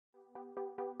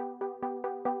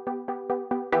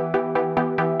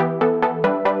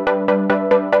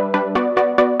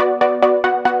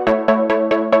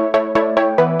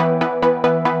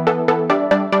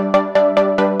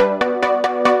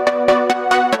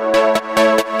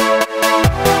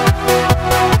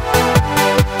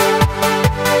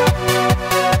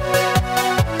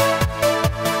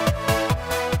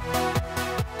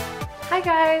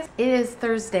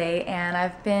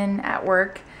I've been at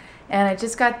work and I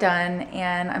just got done,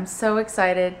 and I'm so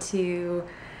excited to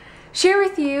share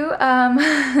with you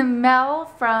Mel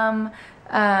from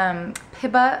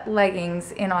PIBA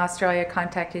Leggings in Australia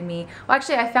contacted me. Well,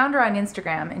 actually I found her on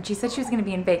Instagram and she said she was going to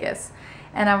be in Vegas.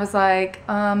 And I was like,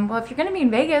 well, if you're going to be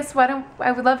in Vegas,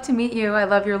 I would love to meet you. I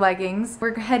love your leggings.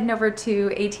 We're heading over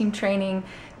to A-Team Training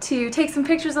to take some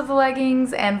pictures of the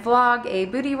leggings and vlog a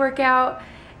booty workout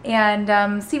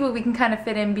and see what we can kind of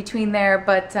fit in between there.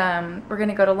 But we're going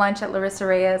to go to lunch at Larissa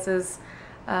Reyes's,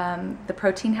 the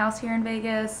protein house here in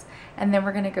Vegas. And then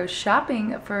we're going to go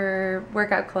shopping for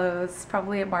workout clothes,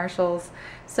 probably at Marshall's.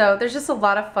 So there's just a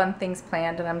lot of fun things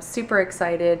planned, and I'm super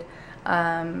excited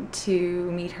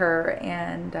to meet her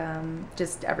and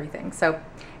just everything. So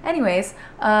anyways,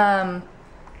 I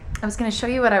was going to show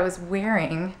you what I was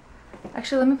wearing.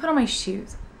 Actually, let me put on my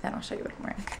shoes, then I'll show you what I'm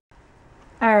wearing.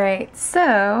 Alright,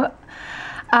 so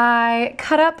I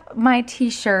cut up my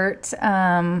t-shirt,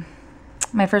 my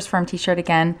First Form t-shirt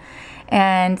again,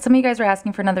 and some of you guys were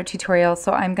asking for another tutorial,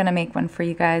 so I'm going to make one for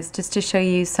you guys just to show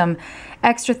you some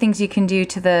extra things you can do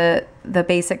to the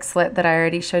basic slit that I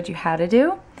already showed you how to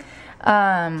do.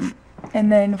 And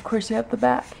then of course you have the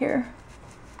back here.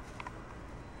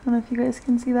 I don't know if you guys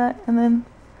can see that. And then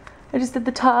I just did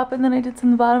the top, and then I did some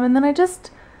of the bottom, and then I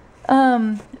just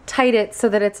tied it so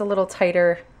that it's a little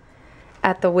tighter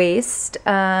at the waist.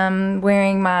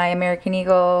 Wearing my American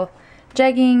Eagle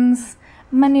jeggings,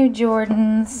 my new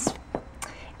Jordans,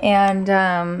 and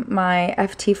my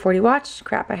FT40 watch.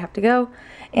 Crap, I have to go.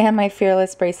 And my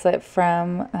Fearless bracelet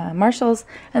from Marshall's.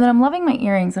 And then I'm loving my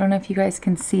earrings. I don't know if you guys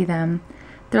can see them.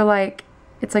 They're like,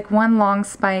 it's like one long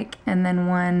spike and then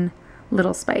one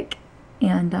little spike.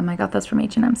 And I got those from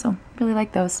H&M, so really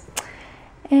like those.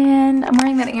 And I'm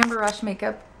wearing that Amber Rush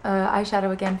makeup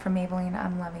eyeshadow again from Maybelline.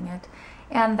 I'm loving it.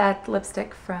 And that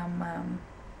lipstick from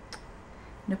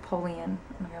Napoleon.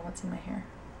 Oh my god, what's in my hair?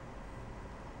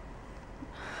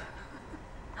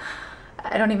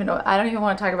 I don't even know. I don't even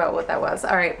want to talk about what that was.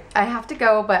 Alright, I have to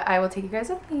go, but I will take you guys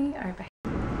with me. Alright, bye.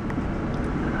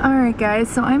 Alright guys,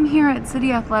 so I'm here at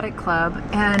City Athletic Club,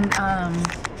 and I'm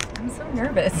so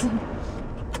nervous.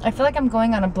 I feel like I'm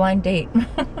going on a blind date.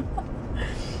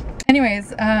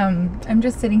 Anyways, I'm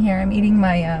just sitting here. I'm eating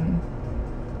my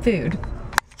food.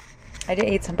 I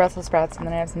did eat some Brussels sprouts, and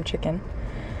then I have some chicken.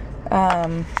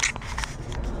 Yeah,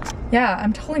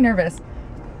 I'm totally nervous.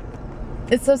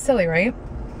 It's so silly, right?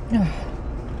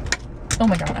 Oh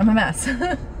my god, I'm a mess.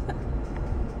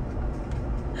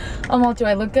 Well, do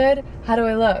I look good? How do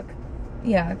I look?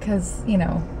 Yeah, because, you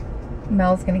know,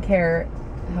 Mel's gonna care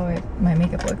how my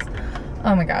makeup looks.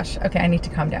 Oh my gosh. Okay, I need to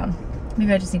calm down.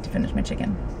 Maybe I just need to finish my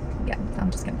chicken. Yeah,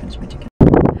 I'm just gonna finish my chicken.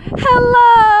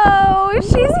 Hello!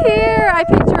 She's here! I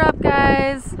picked her up,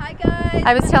 guys. Hi, guys.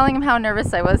 I was telling him how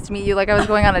nervous I was to meet you, like I was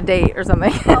going on a date or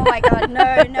something. Oh my god,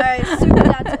 no, super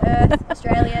down to earth,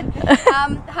 Australian.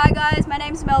 Hi guys, my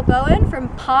name's Mel Bowen from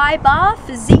PIBA,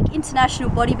 Physique International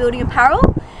Bodybuilding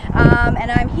Apparel.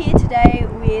 And I'm here today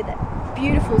with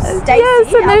beautiful Stacey.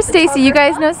 Yes, and there's Stacey. You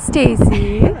guys know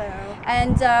Stacey. Hello.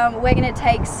 And we're going to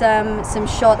take some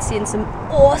shots in some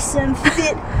awesome,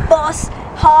 fit, boss,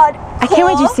 hard. I can't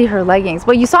wait to see her leggings.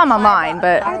 Well, you saw them online,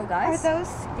 but guys. Are those?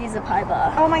 These are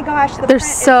PIBA. Oh my gosh, they're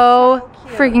so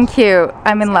cute. freaking cute.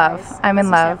 I'm in love. I'm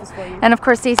in love. Samples for you. And of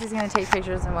course, Stacey's gonna take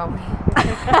pictures, and well,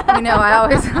 you know,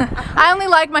 I only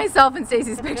like myself in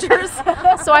Stacey's pictures,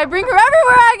 so I bring her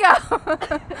everywhere I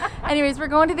go. Anyways, we're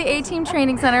going to the A-Team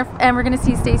Training Center, and we're gonna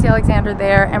see Stacey Alexander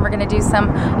there, and we're gonna do some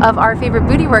of our favorite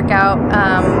booty workout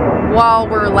while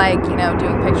we're, like, you know,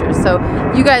 doing pictures. So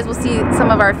you guys will see some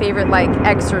of our favorite, like,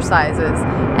 exercises,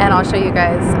 and I'll show you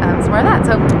guys some more of that.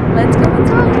 So let's go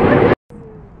inside.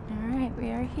 Alright,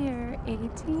 we are here,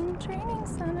 A-Team Training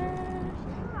Center.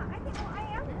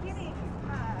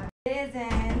 It is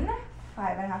in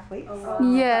 5.5 weeks. Oh, wow.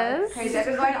 Yes. Crazy. I've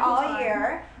been going all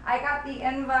year. I got the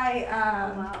invite,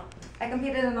 I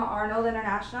competed in the Arnold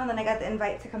International, and then I got the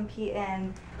invite to compete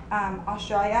in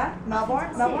Australia,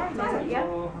 Melbourne. Yeah.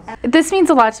 This means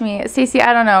a lot to me. Stacey,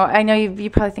 I don't know. I know you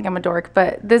probably think I'm a dork,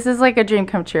 but this is like a dream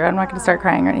come true. I'm not going to start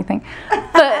crying or anything.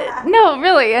 But no,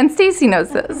 really. And Stacey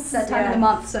knows this. It's that time of the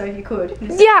month, so you could.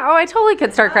 Yeah, oh, I totally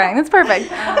could start crying. That's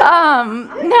perfect.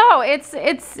 No,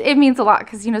 it means a lot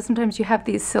because, you know, sometimes you have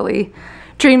these silly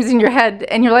dreams in your head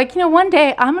and you're like, you know, one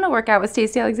day I'm gonna work out with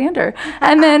Stacey Alexander,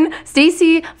 and then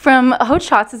Stacey from Haute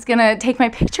Shots is gonna take my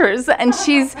pictures, and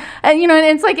she's, and you know, and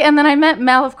it's like, and then I met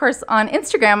Mel, of course, on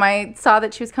Instagram. I saw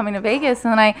that she was coming to Vegas,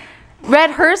 and then I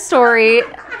read her story.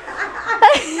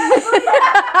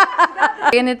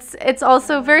 And it's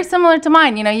also very similar to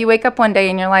mine. You know, you wake up one day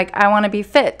and you're like, I want to be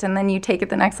fit, and then you take it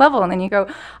the next level, and then you go,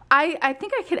 I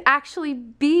think I could actually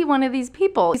be one of these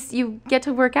people. You get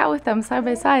to work out with them side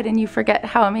by side, and you forget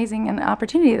how amazing an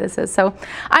opportunity this is. So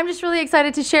I'm just really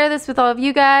excited to share this with all of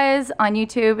you guys on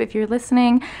YouTube if you're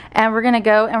listening. And we're gonna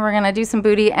go and we're gonna do some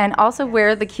booty and also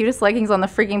wear the cutest leggings on the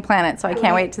freaking planet. So I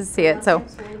can't wait to see it. So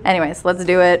anyways, let's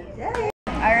do it.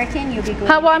 I reckon you'll be good.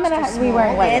 Well, I'm gonna be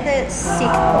wearing leggings. They're the sick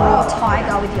blue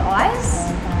tiger with the eyes.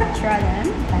 Try them.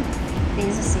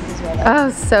 These are sick as well.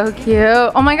 Oh, so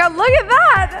cute. Oh my God, look at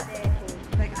that.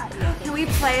 Can we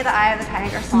play the Eye of the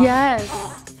Tiger song? Yes.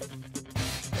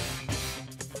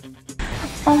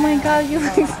 Oh my God, you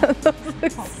look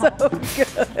so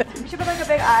good. You should put like a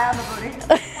big eye on the booty.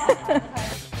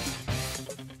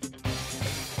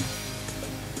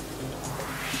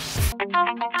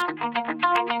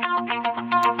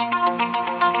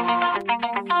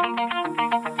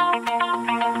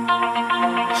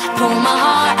 Pull my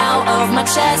heart out of my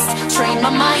chest, train my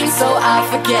mind so I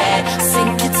forget.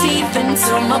 Sink your teeth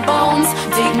into my bones,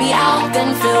 dig me out,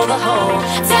 then fill the hole.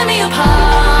 Tear me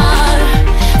apart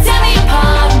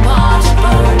and watch it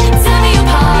burn. Tear me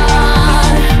apart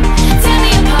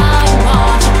and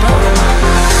watch it burn.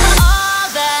 All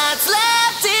that's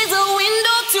left is a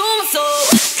window to my soul.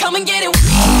 Come and get it.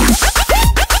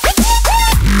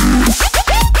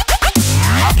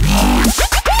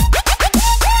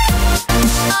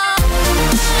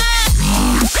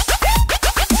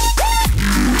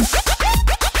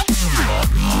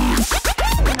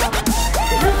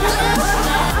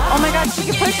 She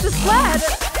can push the sled.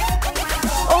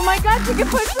 Oh my God, she can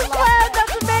push the sled.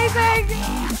 That's amazing.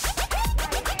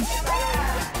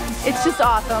 It's just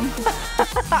awesome.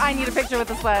 I need a picture with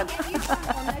the sled.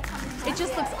 It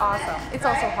just looks awesome. It's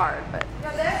also hard, but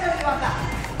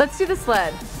let's do the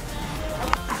sled.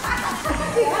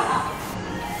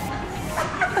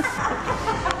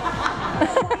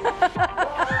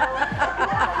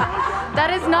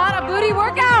 That is not a booty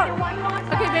workout.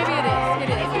 Okay, maybe it is. It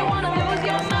is.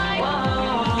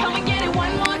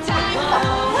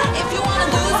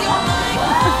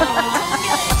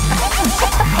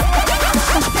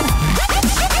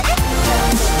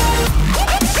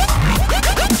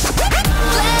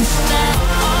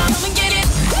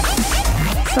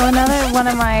 So another one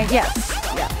of my,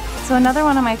 So another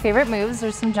one of my favorite moves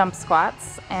are some jump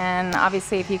squats, and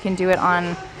obviously if you can do it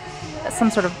on some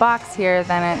sort of box here,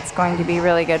 then it's going to be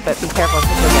really good, but be careful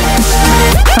because you'll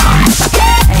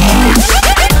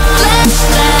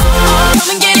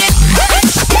get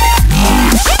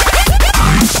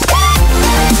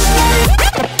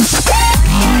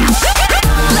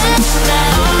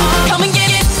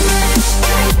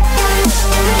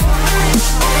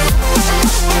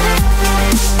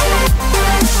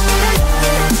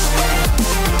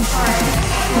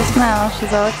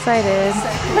she's all excited.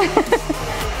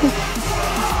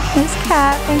 There's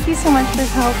Kat. Thank you so much for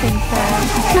helping, Kat.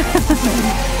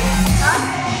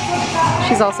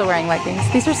 She's also wearing leggings.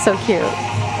 These are so cute.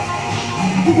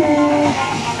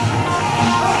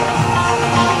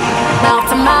 Mouth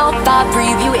to mouth, I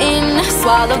breathe you in.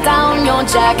 Swallow down your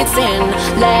jacket thin.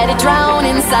 Let it drown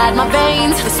inside my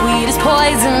veins. The sweetest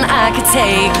poison I could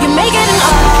take. You make it an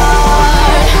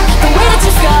art. The way that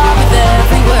you scar with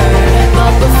every word.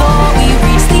 But before we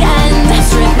reach the end,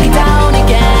 strip me down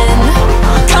again.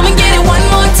 Come and get it one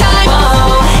more time.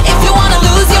 If you wanna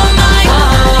lose your mind,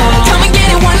 come and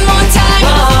get it one more time.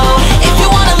 If you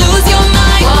wanna lose your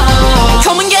mind,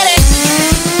 come and get it.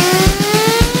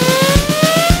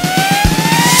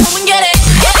 Come and get it.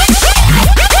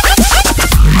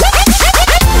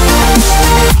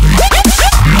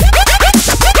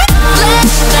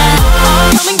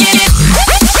 Come and get it.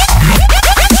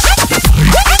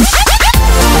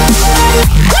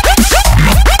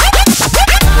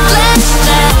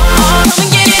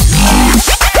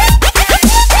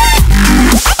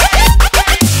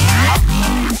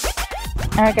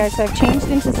 Alright guys, so I've changed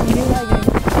into some new leggings.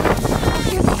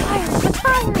 Here's the tires, the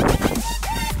tires!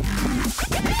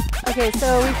 Okay, so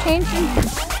we've changed into...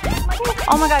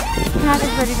 Oh my God, Kat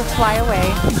is ready to fly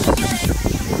away.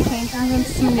 We've changed into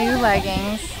some new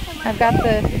leggings. I've got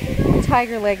the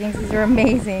tiger leggings, these are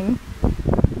amazing.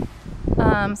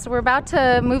 So we're about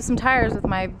to move some tires with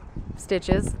my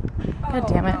stitches. God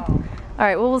damn it.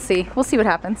 Alright, well we'll see. We'll see what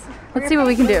happens. Let's see what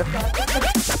we can do.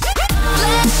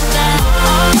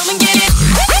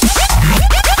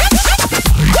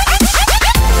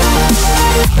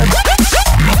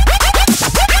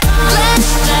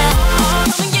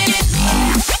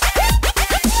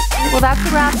 Well, that's a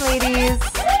wrap, ladies.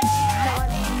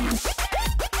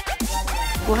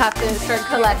 We'll have to start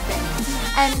collecting.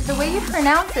 And the way you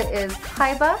pronounce it is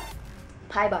PIBA?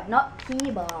 PIBA, not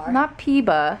PIBA. Not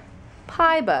PIBA.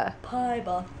 PIBA.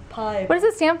 PIBA. PIBA. What does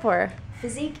it stand for?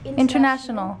 Physique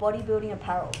International Bodybuilding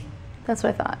Apparel. That's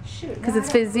what I thought. Shoot. Because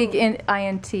it's physique in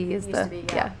INT is Used the to be,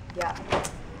 yeah. Yeah.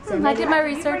 I did my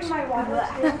research.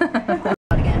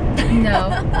 Again.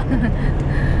 No.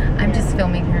 I'm just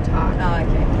filming her talk. Oh,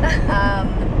 okay.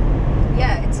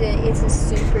 Yeah, it's a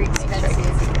super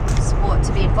expensive sport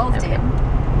to be involved in,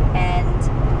 and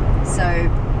so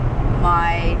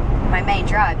my main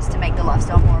drive is to make the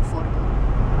lifestyle more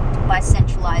affordable by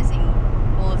centralizing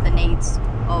all of the needs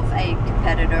of a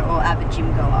competitor or avid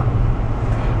gym goer.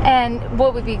 And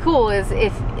what would be cool is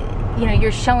if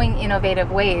you're showing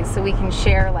innovative ways, so we can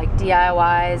share like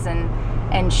DIYs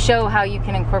and show how you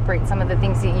can incorporate some of the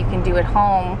things that you can do at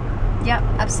home. Yeah,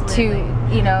 absolutely.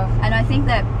 And I think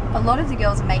that a lot of the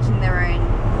girls are making their own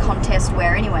contest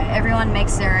wear anyway. Everyone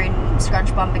makes their own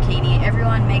scrunch bum bikini.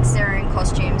 Everyone makes their own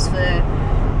costumes for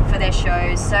their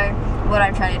shows. So what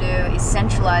I'm trying to do is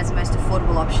centralize the most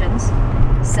affordable options,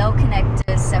 sell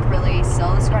connectors separately,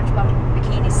 sell the scrunch bum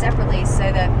bikini separately,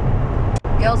 so that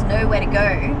girls know where to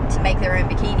go to make their own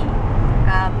bikini.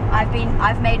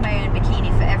 I've made my own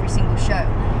bikini for every single show,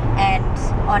 and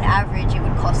on average it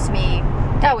would cost me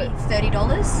maybe $30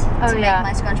 to make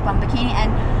my scrunch bum bikini.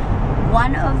 And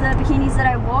one of the bikinis that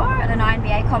I wore at an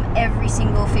INBA comp, every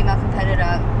single female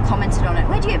competitor commented on it.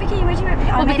 Where'd you get bikini? Where'd you get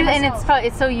bikini? Well, and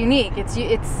it's so unique. It's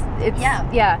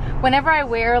yeah. Whenever I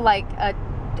wear like a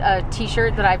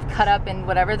t-shirt that I've cut up and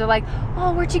whatever, they're like,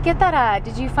 oh, where'd you get that at?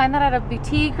 Did you find that at a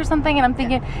boutique or something? And I'm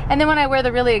thinking, and then when I wear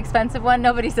the really expensive one,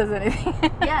 nobody says anything.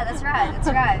 Yeah, that's right.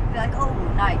 They're like, oh,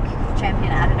 Nike,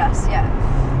 champion, Adidas, yeah.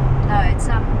 No,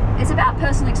 it's about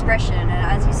personal expression, and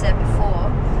as you said before,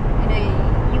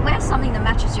 you wear something that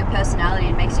matches your personality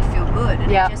and makes you feel good,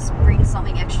 and it just brings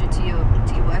something extra to your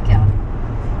workout.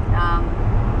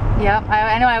 Yeah,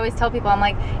 I know. I always tell people, I'm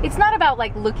like, it's not about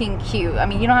like looking cute. I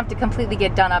mean, you don't have to completely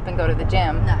get done up and go to the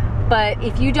gym. No. But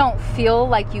if you don't feel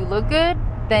like you look good,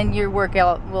 then your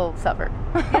workout will suffer.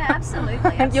 Yeah,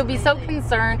 absolutely. You'll be so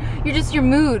concerned. Your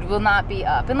mood will not be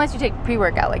up unless you take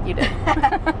pre-workout like you did.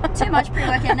 Too much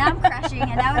pre-workout. Now I'm crashing,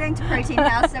 and now we're going to Protein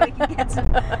House so we can get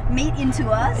some meat into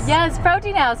us. Yes,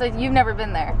 Protein House. You've never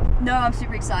been there. No, I'm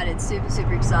super excited.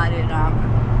 Super excited.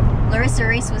 Larissa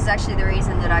Reese was actually the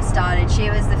reason that I started. She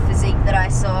was the physique that I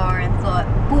saw and thought,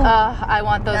 I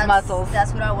want those muscles.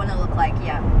 That's what I want to look like,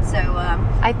 yeah. So,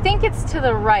 I think it's to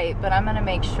the right, but I'm going to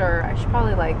make sure. I should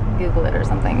probably like Google it or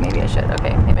something. Maybe I should.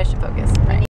 Okay, maybe I should focus.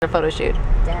 Right. A photo shoot.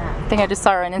 Damn. I think I just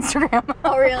saw her on Instagram.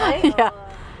 Oh, really? Yeah.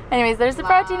 Anyways, there's the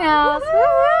Protein House.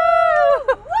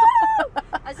 Woo!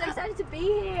 I'm so excited to be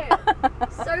here.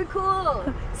 So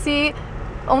cool. See,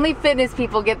 only fitness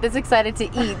people get this excited to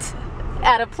eat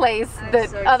at a place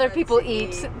that other people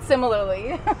eat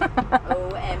similarly.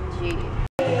 OMG.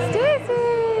 Stacey!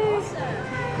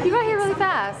 Awesome. You got here really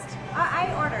fast.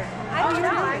 I ordered. I thought you were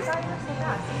so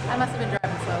fast. I must have been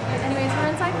driving slow. Anyways, we're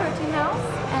inside Protein House,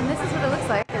 and this is what it looks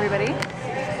like, everybody.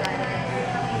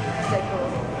 So cool.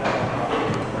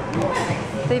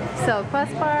 They sell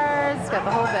Quest bars, got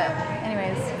the whole bit.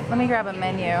 Anyways, let me grab a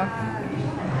menu.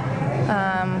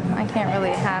 I can't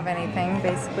really have anything,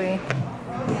 basically.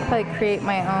 Probably create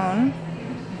my own.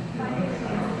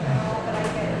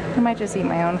 I might just eat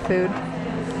my own food.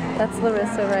 That's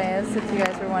Larissa Reyes, if you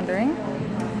guys were wondering.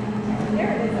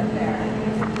 There it is up there.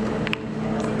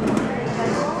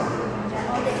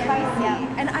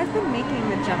 Yeah, and I've been making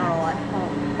the general at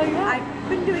home. Oh, yeah? I've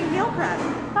been doing meal prep.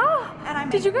 Oh,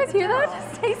 And did you guys hear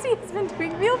that? Stacey has been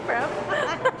doing meal prep.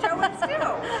 Joe is too.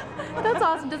 That's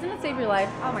awesome. Doesn't it save your life?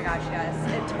 Oh my gosh, yes,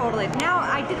 it totally. Now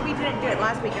we didn't do it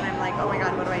last week, and I'm like, oh my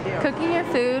god, what do I do? Cooking your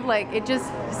food, like, it just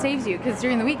saves you, because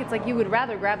during the week it's like you would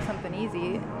rather grab something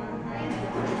easy.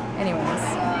 Anyways.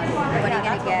 What are you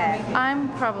going to get? I'm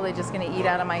probably just going to eat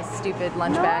out of my stupid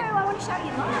lunch No, bag. I want to shout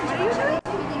you lunch. What are you doing?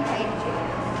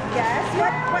 Yes.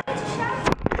 What?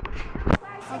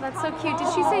 Oh, that's so cute. Did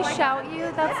she say shout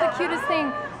you? That's the cutest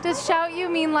thing. Does shout you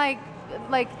mean like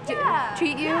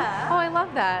treat you? Yeah. Oh, I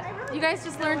love that. You guys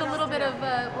just learned a little bit of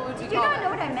what would you Did you call not it? know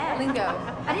what I meant? Lingo.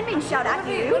 I didn't mean shout at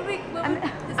you.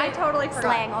 I totally forgot.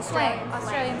 Slang,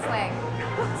 Australian slang.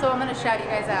 So I'm gonna shout you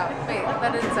guys out. Wait,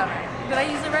 that didn't sound right. Did I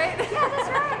use it right? Yeah,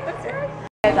 that's right.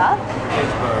 Over.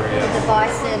 The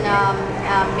bison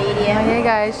medium. Oh, hey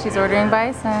guys, she's ordering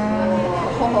bison.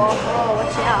 Oh,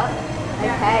 watch out.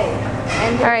 Okay.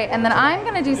 And All right, and then I'm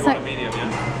gonna do some. Medium, yeah?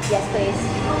 yes, please.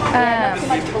 Not too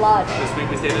much blood. The sweet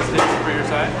potato sticks for your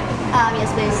side? Yes,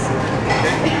 please.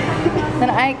 Then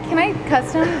can I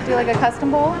custom do like a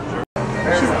custom bowl?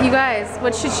 You guys,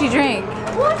 what should she drink?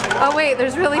 What? Oh wait,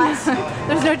 there's really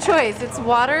there's no choice. It's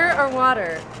water or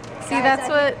water. See, that's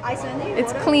what. Ice only.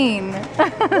 It's water. clean.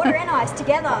 Water and ice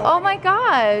together. Oh my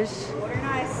gosh. Water and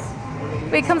ice.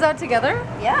 Wait, it comes out together?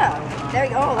 Yeah. There we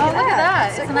go. Oh, look at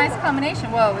that. So It's a cool. nice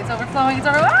combination. Whoa, it's overflowing. It's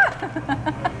over. Ah!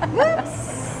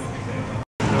 Whoops.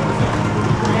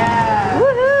 Yeah.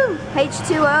 Woohoo!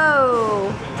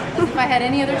 H2O. As if I had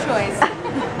any other choice.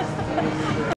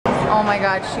 Oh my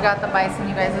god, she got the bison,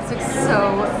 you guys. This looks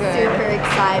so good. Super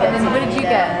excited. And then what did you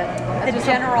get? The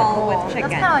general with chicken.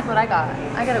 That's kind of like what I got.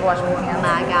 I gotta wash my hands. Oh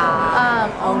my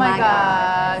god. Oh my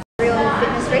gosh. Real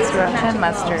fitness race. Russian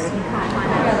mustard.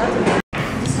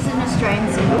 This is an Australian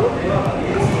symbol.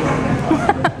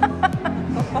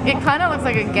 It kind of looks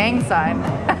like a gang sign.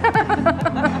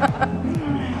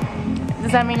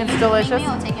 Does that mean it's delicious? Me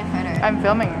or take a photo. I'm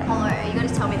filming it. Hello, you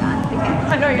gotta tell me that. Okay.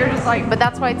 I know, you're just like, But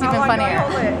that's why it's even how long do I funnier.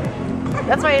 hold it?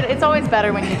 That's why it's always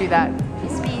better when you do that.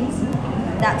 This means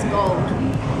that's gold,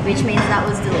 which means that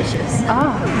was delicious.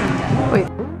 Ah, wait.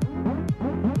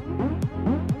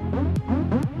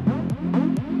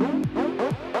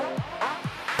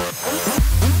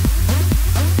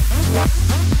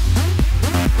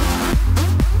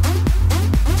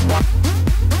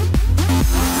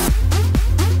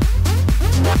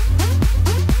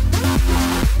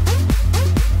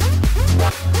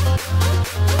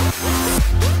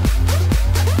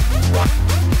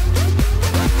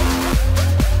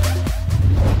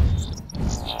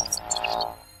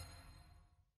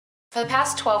 For the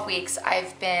past 12 weeks,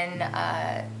 I've been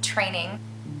training.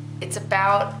 It's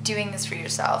about doing this for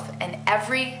yourself, and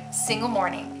every single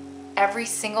morning, every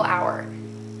single hour,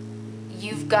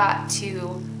 you've got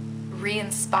to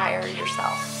re-inspire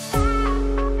yourself.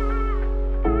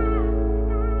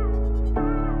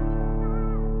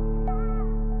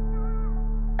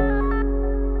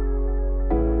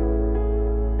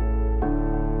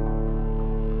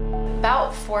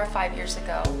 About 4 or 5 years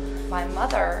ago, my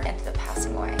mother ended up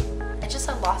passing away.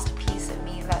 I lost a piece of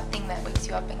me, that thing that wakes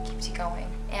you up and keeps you going.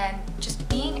 And just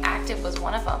being active was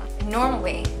one of them.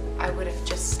 Normally, I would have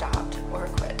just stopped or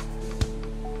quit.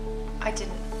 I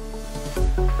didn't.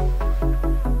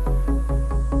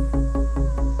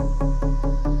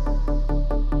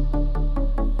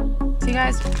 See,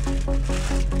 guys,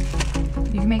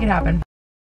 you can make it happen.